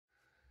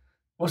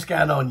What's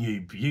going on,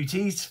 you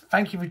beauties?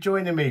 Thank you for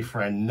joining me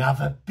for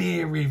another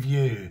beer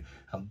review.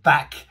 I'm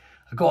back.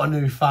 I got a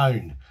new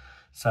phone,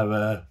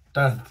 so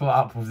don't have to put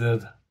up with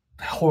the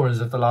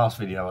horrors of the last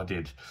video I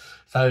did.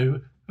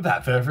 So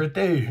without further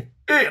ado,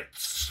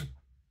 it's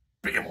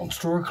Beer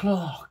Monster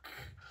o'clock.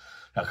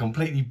 I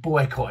completely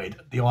boycotted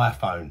the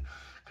iPhone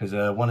because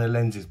one of the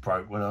lenses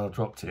broke when I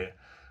dropped it.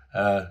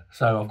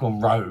 So I've gone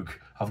rogue.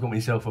 I've got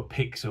myself a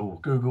Pixel,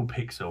 Google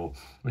Pixel.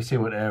 We'll see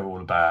what they're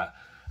all about.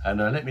 And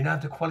let me know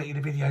if the quality of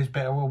the video is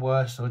better or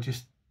worse, or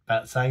just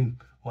about the same,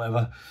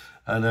 whatever.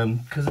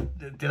 And because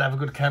it did have a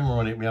good camera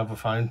on it, my other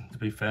phone, to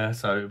be fair,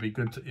 so it'd be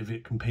good if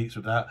it competes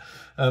with that.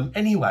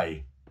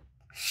 Anyway,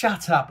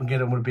 shut up and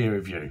get on with a beer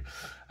review.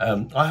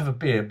 I have a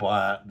beer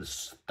by the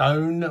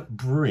Stone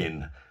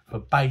Brewing,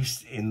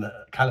 based in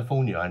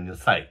California in the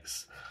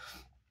States.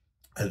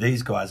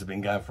 These guys have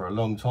been going for a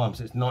long time,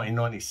 since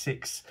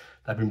 1996.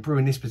 They've been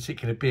brewing this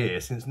particular beer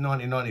since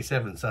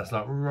 1997, so it's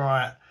like,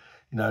 right,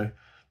 you know,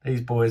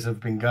 these boys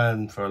have been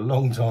going for a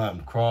long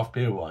time, craft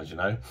beer wise, you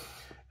know.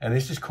 And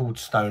it's just called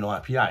Stone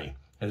IPA.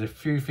 There's a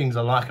few things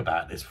I like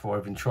about this before I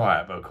even try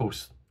it, but of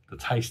course the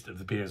taste of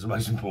the beer is the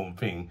most important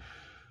thing.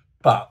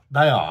 But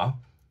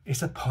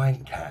it's a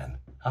pint can,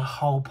 a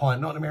whole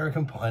pint, not an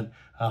American pint,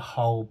 a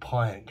whole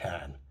pint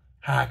can.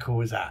 How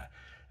cool is that?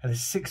 And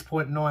it's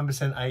 6.9%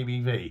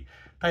 ABV.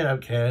 They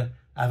don't care,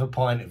 have a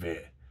pint of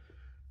it.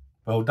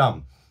 Well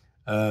done.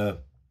 £4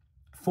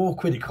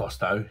 it cost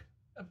though.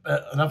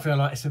 Another thing I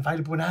like, it's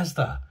available in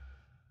Asda.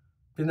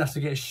 Didn't have to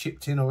get it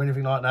shipped in or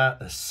anything like that.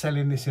 They're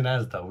selling this in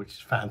Asda, which is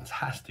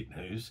fantastic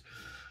news.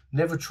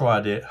 Never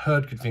tried it,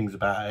 heard good things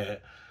about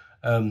it.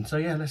 So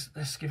yeah,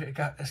 let's give it a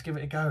go. Let's give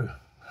it a go.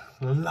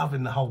 I'm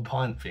loving the whole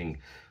pint thing.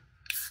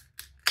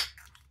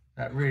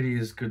 That really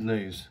is good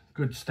news.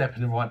 Good step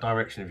in the right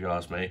direction, if you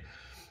ask me.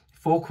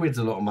 £4's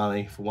a lot of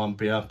money for one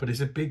beer, but it's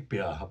a big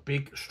beer, a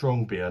big,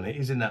 strong beer, and it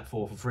is in that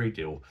 4 for 3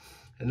 deal.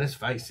 And let's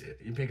face it,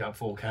 you pick up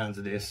 4 cans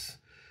of this,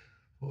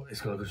 well,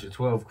 it's going to cost you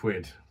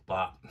 £12,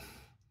 but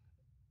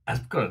that's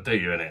going to do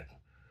you, innit?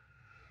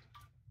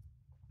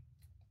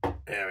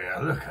 There we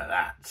go, look at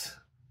that.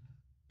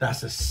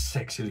 That's a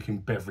sexy looking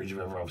beverage if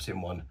ever I've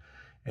seen one.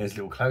 Here's a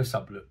little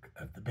close-up look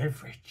at the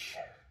beverage.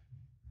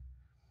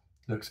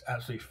 Looks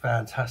absolutely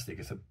fantastic.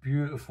 It's a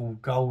beautiful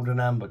golden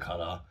amber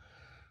colour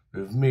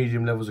with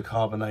medium levels of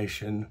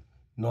carbonation,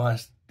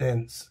 nice,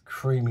 dense,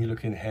 creamy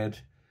looking head.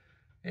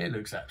 It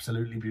looks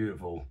absolutely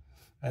beautiful.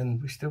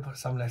 And we still put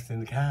some left in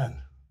the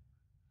can.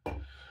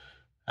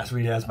 That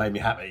really has made me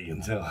happy, you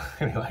can tell.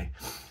 Anyway,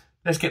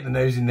 let's get the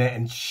nose in there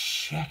and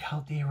check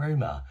out the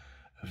aroma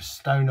of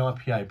Stone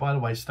IPA. By the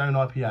way, Stone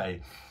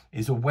IPA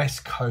is a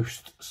West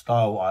Coast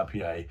style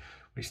IPA,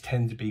 which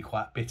tend to be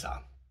quite bitter.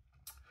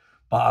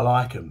 But I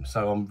like them,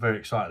 so I'm very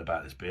excited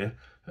about this beer.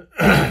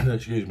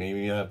 Excuse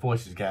me, my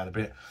voice is going a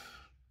bit.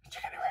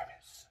 Check out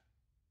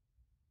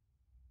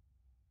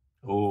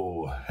the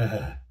aromas.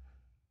 Oh,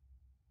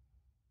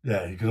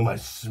 yeah, you can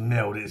almost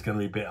smell that it's going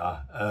to be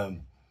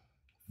bitter.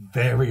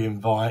 Very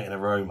inviting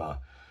aroma.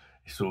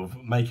 It's sort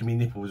of making me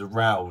nipples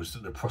aroused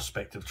at the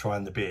prospect of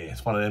trying the beer.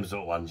 It's one of them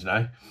sort of ones, you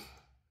know.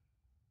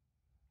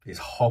 It's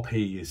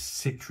hoppy, it's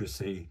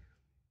citrusy.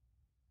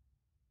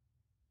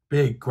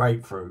 Big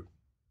grapefruit.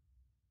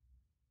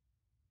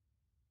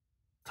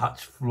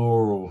 Touch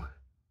floral.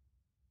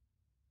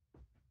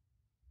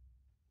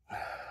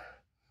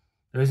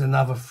 There is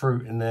another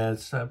fruit in there.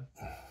 So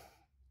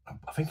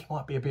I think it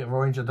might be a bit of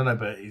orange. I don't know,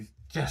 but it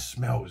just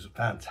smells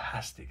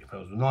fantastic. It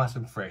smells nice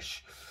and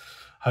fresh.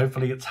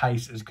 Hopefully it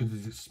tastes as good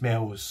as it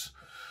smells.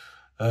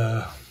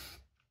 Yeah,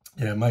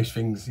 most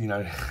things, you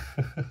know,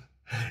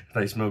 if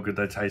they smell good,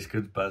 they taste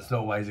good, but it's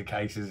not always the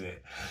case, is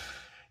it?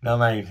 You know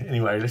what I mean?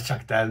 Anyway, let's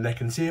chuck it down the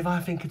neck and see if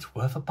I think it's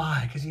worth a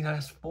buy, because, you know,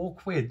 it's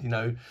 £4, you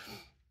know.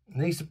 It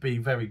needs to be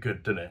very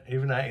good, doesn't it?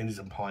 Even though it is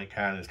a pint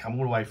can, it's come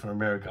all the way from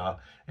America.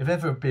 If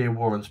ever a beer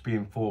warrants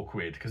being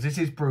 £4, because this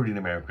is brewed in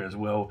America as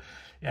well,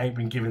 it ain't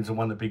been given to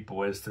one of the big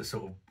boys to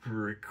sort of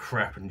brew it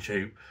crap and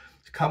cheap.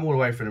 It's come all the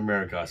way from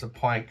America. It's a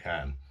pint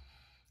can.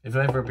 If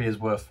ever a beer is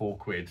worth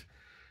 £4,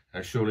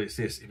 and surely it's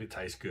this if it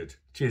tastes good.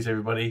 Cheers,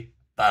 everybody.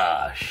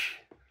 Bash.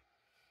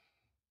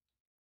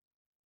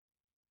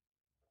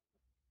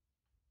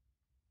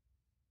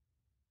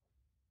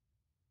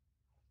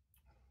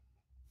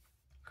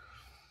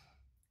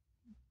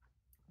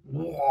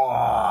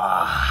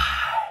 Wow.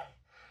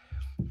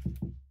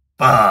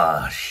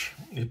 Bosh.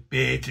 The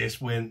beer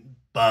just went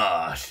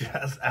bosh.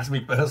 That's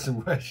my first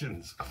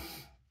impressions.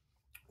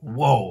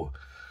 Whoa.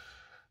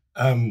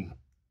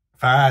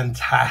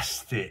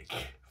 Fantastic.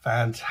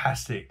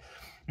 Fantastic.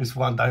 This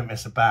one don't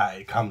mess about.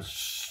 It comes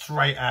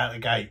straight out of the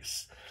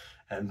gates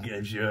and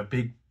gives you a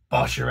big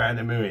bosh around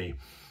the mooey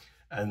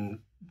and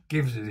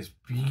gives you this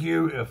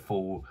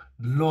beautiful,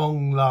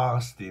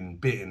 long-lasting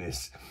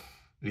bitterness.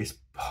 This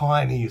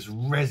piney, this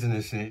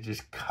resinous, and it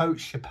just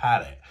coats your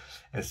palate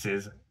and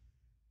says,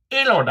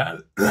 hello,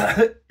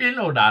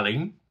 hello,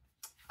 darling.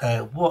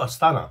 What a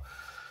stunner.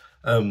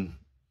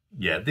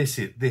 Yeah, this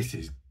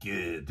is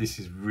good. This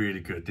is really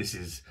good. This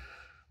is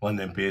one of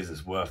them beers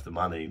that's worth the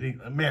money. The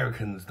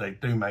Americans, they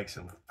do make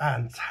some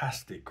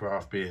fantastic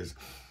craft beers.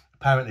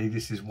 Apparently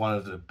this is one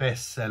of the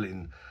best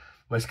selling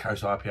West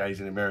Coast IPAs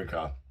in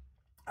America,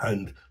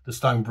 and the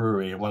Stone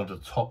Brewery are one of the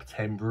top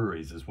 10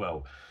 breweries as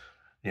well.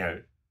 You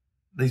know,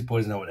 these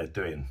boys know what they're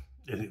doing.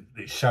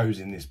 It shows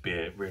in this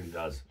beer, it really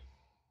does.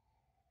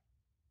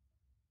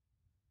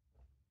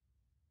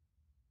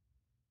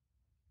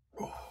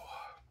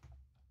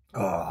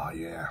 Oh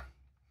yeah.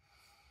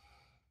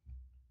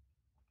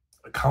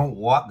 I can't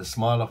wipe the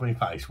smile off my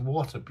face.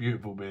 What a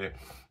beautiful beer.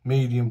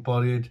 Medium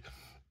bodied.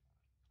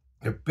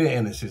 The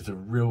bitterness is the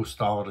real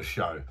star of the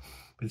show,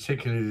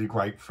 particularly the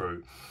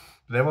grapefruit.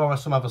 There are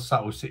some other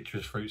subtle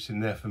citrus fruits in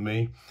there for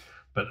me,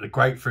 but the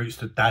grapefruit's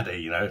the daddy,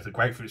 you know. The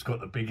grapefruit's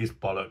got the biggest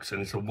bollocks,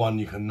 and it's the one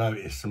you can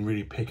notice and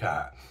really pick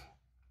at.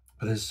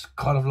 But there's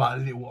kind of like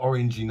little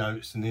orangey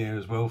notes in here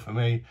as well for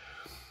me.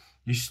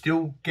 You're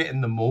still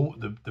getting the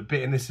malt. The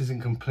bitterness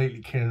isn't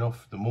completely killing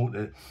off the malt.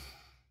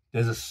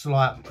 There's a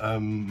slight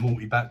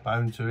malty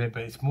backbone to it,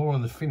 but it's more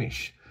on the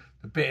finish.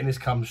 The bitterness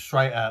comes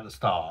straight out at the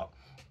start,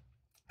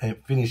 and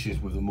it finishes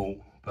with the malt,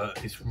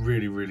 but it's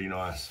really, really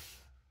nice.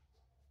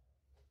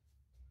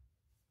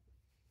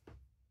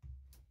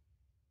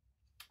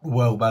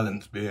 Well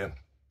balanced beer.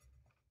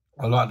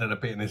 I like that the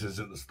bitterness is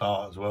at the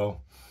start as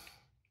well.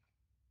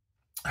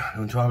 You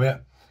want to try a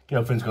bit?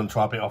 Girlfriend's going to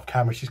try a bit off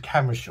camera. She's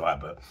camera shy,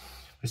 but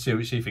let's see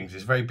what she thinks.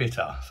 It's very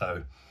bitter,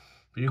 so.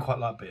 But you quite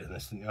like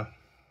bitterness, didn't you?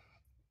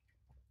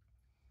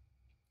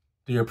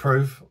 Do you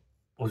approve,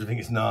 or do you think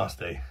it's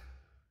nasty?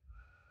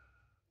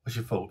 What's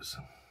your thoughts?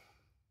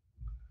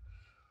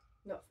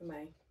 Not for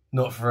me.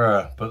 Not for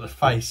her, but the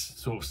face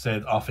sort of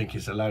said, I think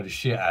it's a load of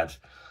shit ad,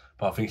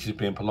 but I think she's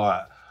being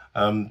polite.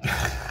 But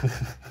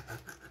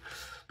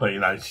you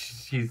know,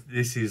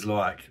 this is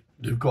like,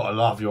 you've got to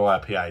love your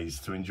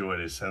IPAs to enjoy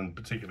this, and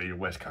particularly your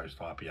West Coast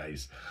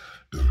IPAs.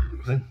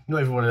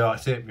 Not everybody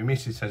likes it. My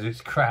missus says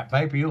it's crap.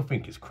 Maybe you'll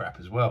think it's crap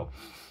as well.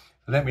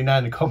 Let me know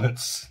in the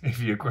comments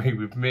if you agree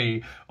with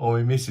me or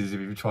my missus,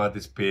 if you've tried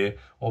this beer,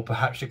 or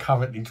perhaps you're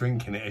currently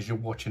drinking it as you're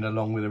watching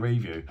along with the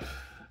review.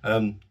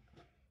 Her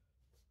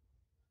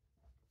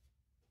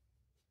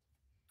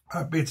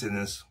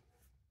bitterness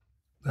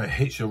that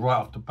hits you right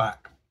off the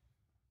back.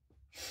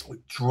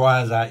 It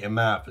dries out your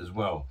mouth as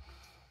well.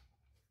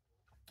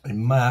 Your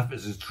mouth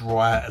is as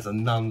dry as a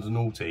nun's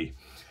naughty,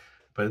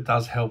 but it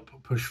does help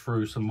push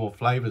through some more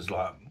flavours.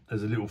 Like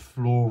there's a little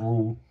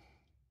floral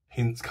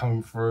hints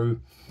coming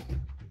through.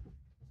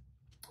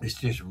 It's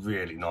just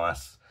really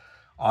nice.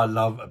 I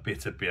love a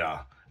bitter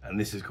beer, and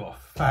this has got a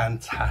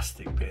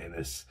fantastic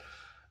bitterness.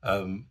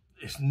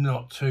 It's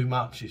not too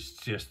much, it's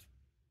just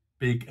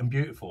big and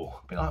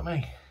beautiful, a bit like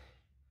me.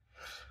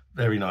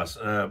 Very nice.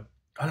 I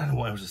don't know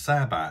what else to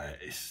say about it.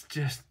 It's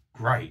just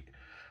great.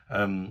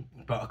 But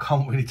I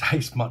can't really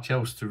taste much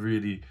else to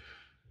really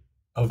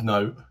of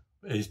note.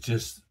 It's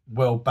just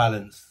well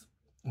balanced.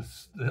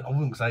 I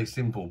wouldn't say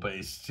simple, but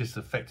it's just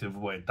effective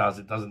what it does.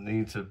 It doesn't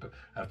need to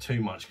have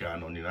too much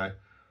going on, you know.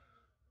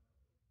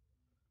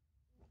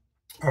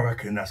 I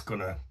reckon that's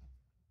gonna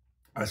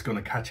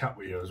catch up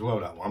with you as well,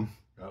 that one.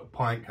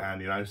 Pint can,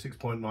 you know,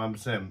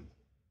 6.9%.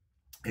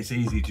 It's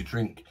easy to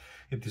drink.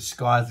 It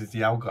disguises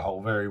the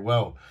alcohol very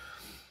well.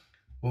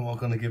 What am I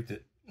going to give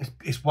it?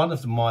 It's one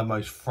of my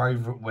most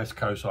favourite West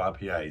Coast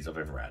IPAs I've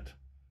ever had.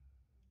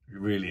 It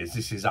really is.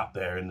 This is up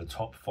there in the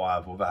top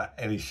 5 without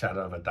any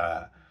shadow of a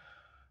doubt.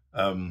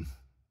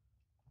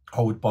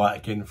 I would buy it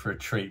again for a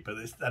treat, but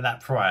it's at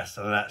that price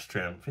and that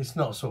strength, it's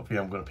not the sort of thing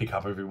I'm going to pick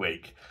up every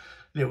week.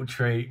 Little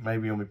treat,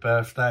 maybe on my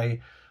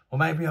birthday, or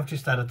maybe I've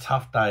just had a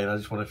tough day and I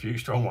just want a few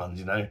strong ones,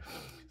 you know.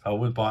 So I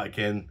would buy it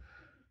again.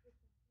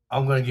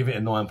 I'm going to give it a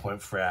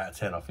 9.3 out of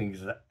 10. I think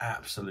it's an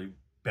absolute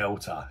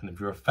belter, and if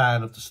you're a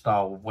fan of the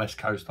style of West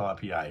Coast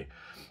IPA,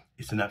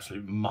 it's an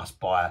absolute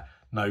must-buy,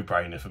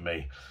 no-brainer for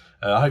me.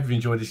 I hope you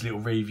enjoyed this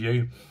little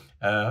review,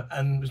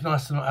 and it was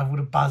nice to not have all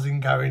the buzzing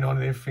going on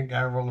and everything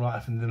going wrong like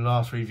happened in the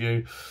last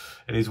review.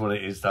 It is what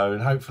it is though,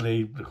 and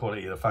hopefully the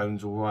quality of the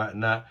phone's all right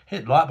and that.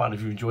 Hit the like button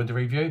if you enjoyed the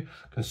review.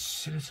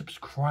 Consider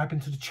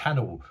subscribing to the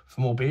channel for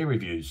more beer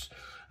reviews,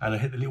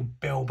 and hit the little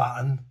bell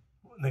button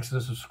next to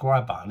the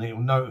subscribe button. It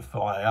will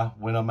notify you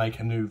when I make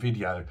a new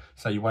video,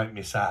 so you won't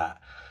miss out.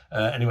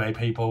 Anyway,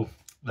 people,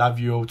 love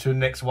you all. Till the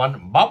next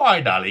one.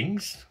 Bye-bye,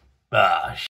 darlings. Bye.